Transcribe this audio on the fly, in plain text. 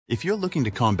If you're looking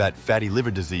to combat fatty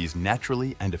liver disease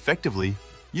naturally and effectively,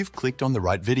 you've clicked on the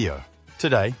right video.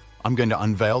 Today, I'm going to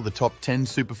unveil the top 10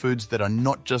 superfoods that are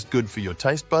not just good for your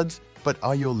taste buds, but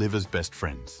are your liver's best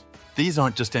friends. These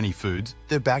aren't just any foods,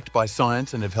 they're backed by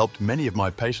science and have helped many of my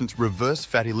patients reverse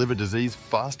fatty liver disease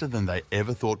faster than they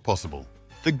ever thought possible.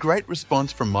 The great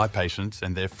response from my patients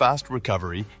and their fast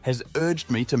recovery has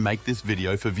urged me to make this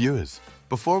video for viewers.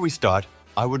 Before we start,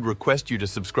 I would request you to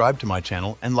subscribe to my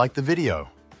channel and like the video.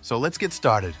 So let's get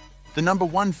started. The number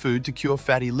one food to cure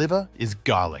fatty liver is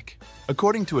garlic.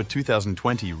 According to a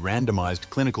 2020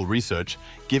 randomized clinical research,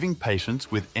 giving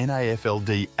patients with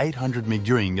NAFLD 800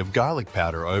 mg of garlic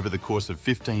powder over the course of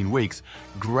 15 weeks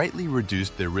greatly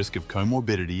reduced their risk of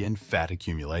comorbidity and fat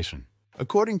accumulation.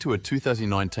 According to a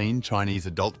 2019 Chinese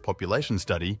adult population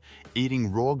study,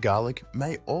 eating raw garlic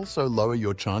may also lower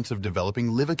your chance of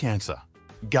developing liver cancer.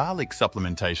 Garlic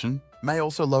supplementation may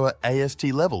also lower AST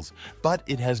levels, but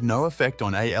it has no effect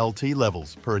on ALT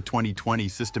levels per a 2020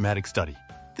 systematic study.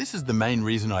 This is the main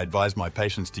reason I advise my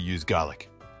patients to use garlic.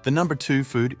 The number two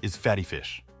food is fatty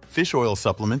fish. Fish oil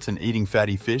supplements and eating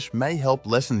fatty fish may help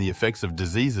lessen the effects of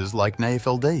diseases like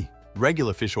NAFLD.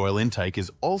 Regular fish oil intake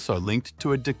is also linked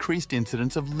to a decreased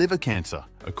incidence of liver cancer,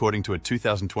 according to a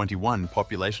 2021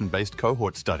 population-based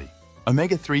cohort study.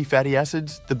 Omega-3 fatty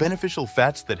acids, the beneficial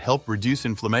fats that help reduce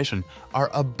inflammation,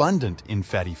 are abundant in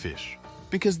fatty fish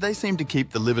because they seem to keep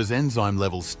the liver's enzyme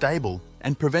levels stable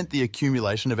and prevent the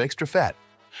accumulation of extra fat.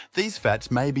 These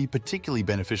fats may be particularly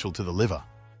beneficial to the liver.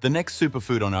 The next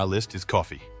superfood on our list is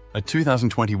coffee. A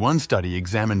 2021 study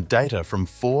examined data from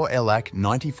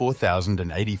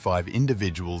 4,94,085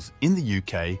 individuals in the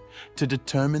UK to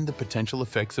determine the potential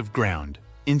effects of ground,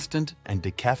 instant and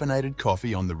decaffeinated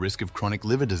coffee on the risk of chronic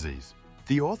liver disease.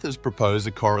 The authors propose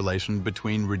a correlation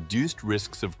between reduced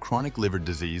risks of chronic liver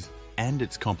disease and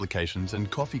its complications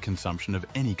and coffee consumption of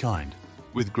any kind,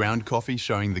 with ground coffee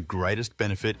showing the greatest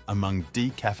benefit among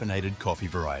decaffeinated coffee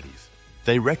varieties.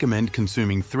 They recommend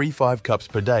consuming 3-5 cups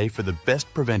per day for the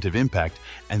best preventive impact,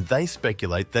 and they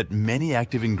speculate that many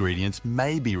active ingredients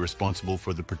may be responsible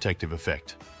for the protective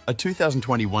effect. A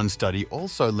 2021 study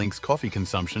also links coffee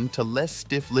consumption to less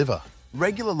stiff liver.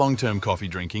 Regular long-term coffee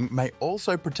drinking may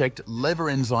also protect liver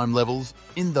enzyme levels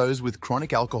in those with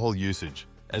chronic alcohol usage,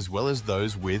 as well as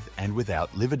those with and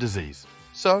without liver disease.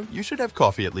 So you should have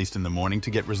coffee at least in the morning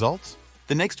to get results.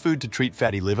 The next food to treat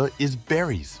fatty liver is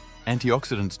berries.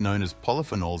 Antioxidants known as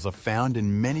polyphenols are found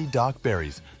in many dark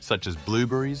berries, such as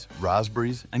blueberries,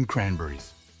 raspberries, and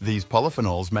cranberries. These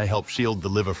polyphenols may help shield the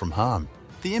liver from harm.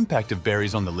 The impact of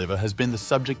berries on the liver has been the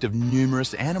subject of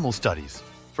numerous animal studies.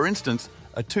 For instance,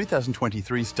 a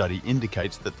 2023 study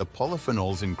indicates that the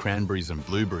polyphenols in cranberries and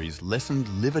blueberries lessened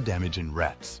liver damage in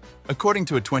rats. According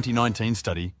to a 2019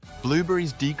 study,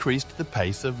 blueberries decreased the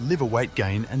pace of liver weight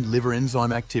gain and liver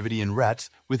enzyme activity in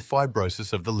rats with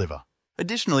fibrosis of the liver.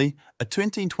 Additionally, a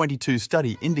 2022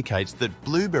 study indicates that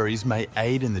blueberries may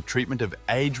aid in the treatment of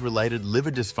age-related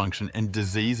liver dysfunction and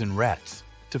disease in rats.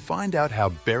 To find out how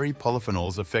berry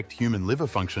polyphenols affect human liver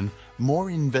function, more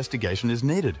investigation is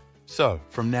needed. So,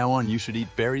 from now on, you should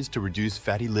eat berries to reduce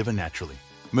fatty liver naturally.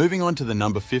 Moving on to the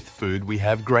number 5th food, we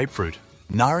have grapefruit.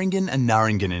 Naringin and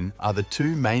naringenin are the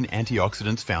two main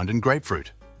antioxidants found in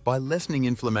grapefruit. By lessening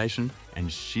inflammation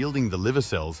and shielding the liver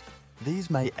cells, these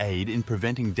may aid in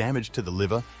preventing damage to the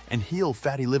liver and heal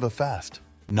fatty liver fast.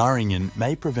 Naringin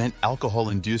may prevent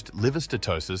alcohol-induced liver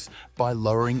steatosis by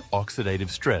lowering oxidative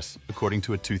stress, according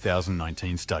to a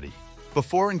 2019 study.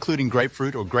 Before including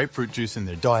grapefruit or grapefruit juice in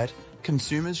their diet,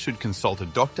 consumers should consult a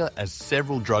doctor as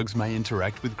several drugs may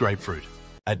interact with grapefruit.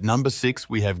 At number 6,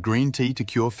 we have green tea to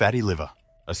cure fatty liver.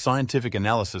 A scientific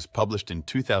analysis published in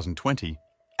 2020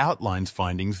 outlines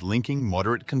findings linking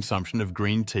moderate consumption of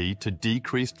green tea to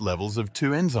decreased levels of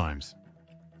two enzymes,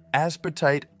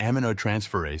 aspartate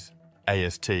aminotransferase,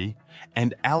 AST,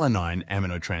 and alanine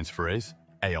aminotransferase,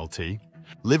 ALT.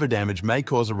 Liver damage may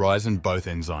cause a rise in both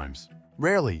enzymes.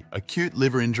 Rarely, acute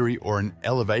liver injury or an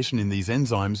elevation in these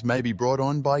enzymes may be brought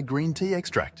on by green tea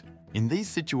extract. In these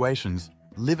situations,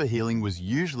 liver healing was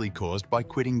usually caused by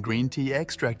quitting green tea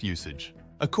extract usage.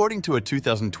 According to a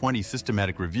 2020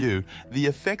 systematic review, the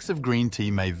effects of green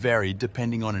tea may vary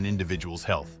depending on an individual's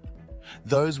health.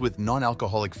 Those with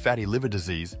non-alcoholic fatty liver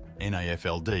disease,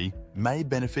 NAFLD, may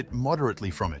benefit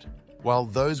moderately from it, while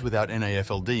those without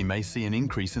NAFLD may see an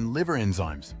increase in liver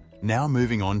enzymes. Now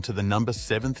moving on to the number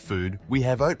 7th food, we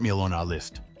have oatmeal on our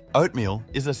list. Oatmeal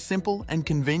is a simple and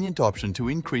convenient option to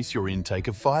increase your intake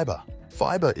of fiber.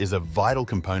 Fiber is a vital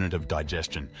component of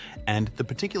digestion, and the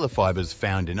particular fibers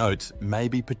found in oats may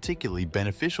be particularly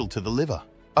beneficial to the liver.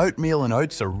 Oatmeal and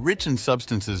oats are rich in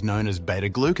substances known as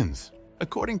beta-glucans.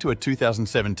 According to a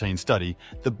 2017 study,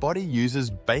 the body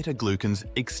uses beta-glucans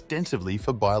extensively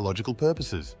for biological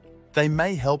purposes. They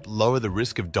may help lower the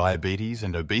risk of diabetes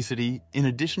and obesity in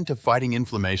addition to fighting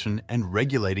inflammation and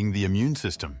regulating the immune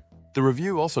system. The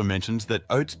review also mentions that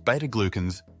oats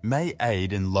beta-glucans may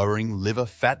aid in lowering liver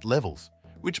fat levels,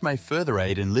 which may further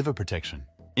aid in liver protection.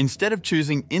 Instead of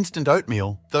choosing instant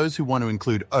oatmeal, those who want to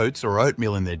include oats or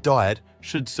oatmeal in their diet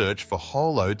should search for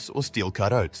whole oats or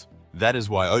steel-cut oats. That is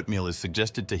why oatmeal is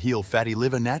suggested to heal fatty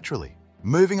liver naturally.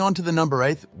 Moving on to the number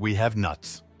 8, we have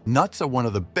nuts. Nuts are one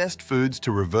of the best foods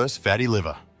to reverse fatty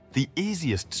liver. The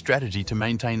easiest strategy to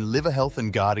maintain liver health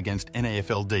and guard against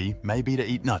NAFLD may be to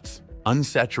eat nuts.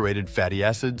 Unsaturated fatty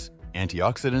acids,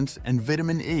 antioxidants, and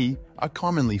vitamin E are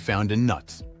commonly found in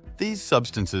nuts. These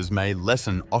substances may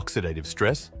lessen oxidative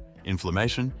stress,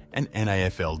 inflammation, and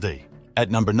NAFLD.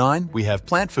 At number 9, we have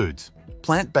plant foods.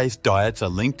 Plant-based diets are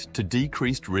linked to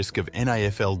decreased risk of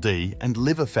NAFLD and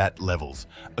liver fat levels,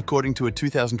 according to a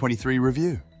 2023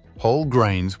 review. Whole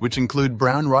grains, which include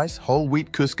brown rice, whole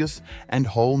wheat couscous, and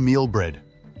whole meal bread.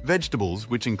 Vegetables,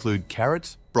 which include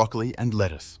carrots, broccoli, and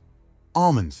lettuce.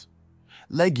 Almonds.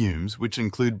 Legumes, which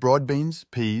include broad beans,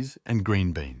 peas, and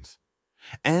green beans.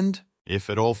 And, if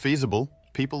at all feasible,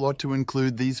 people ought to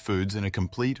include these foods in a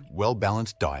complete,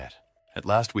 well-balanced diet. At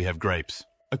last, we have grapes.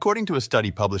 According to a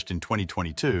study published in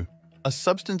 2022, a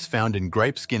substance found in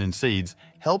grape skin and seeds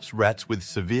helps rats with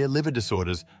severe liver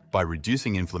disorders by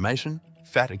reducing inflammation,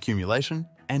 fat accumulation,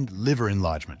 and liver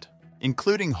enlargement.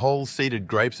 Including whole seeded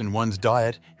grapes in one's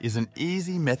diet is an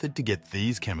easy method to get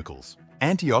these chemicals.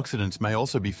 Antioxidants may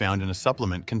also be found in a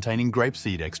supplement containing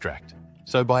grapeseed extract.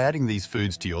 So by adding these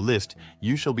foods to your list,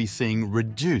 you shall be seeing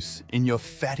reduce in your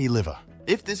fatty liver.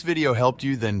 If this video helped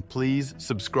you, then please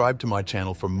subscribe to my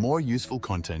channel for more useful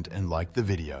content and like the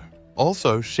video.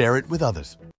 Also, share it with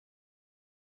others.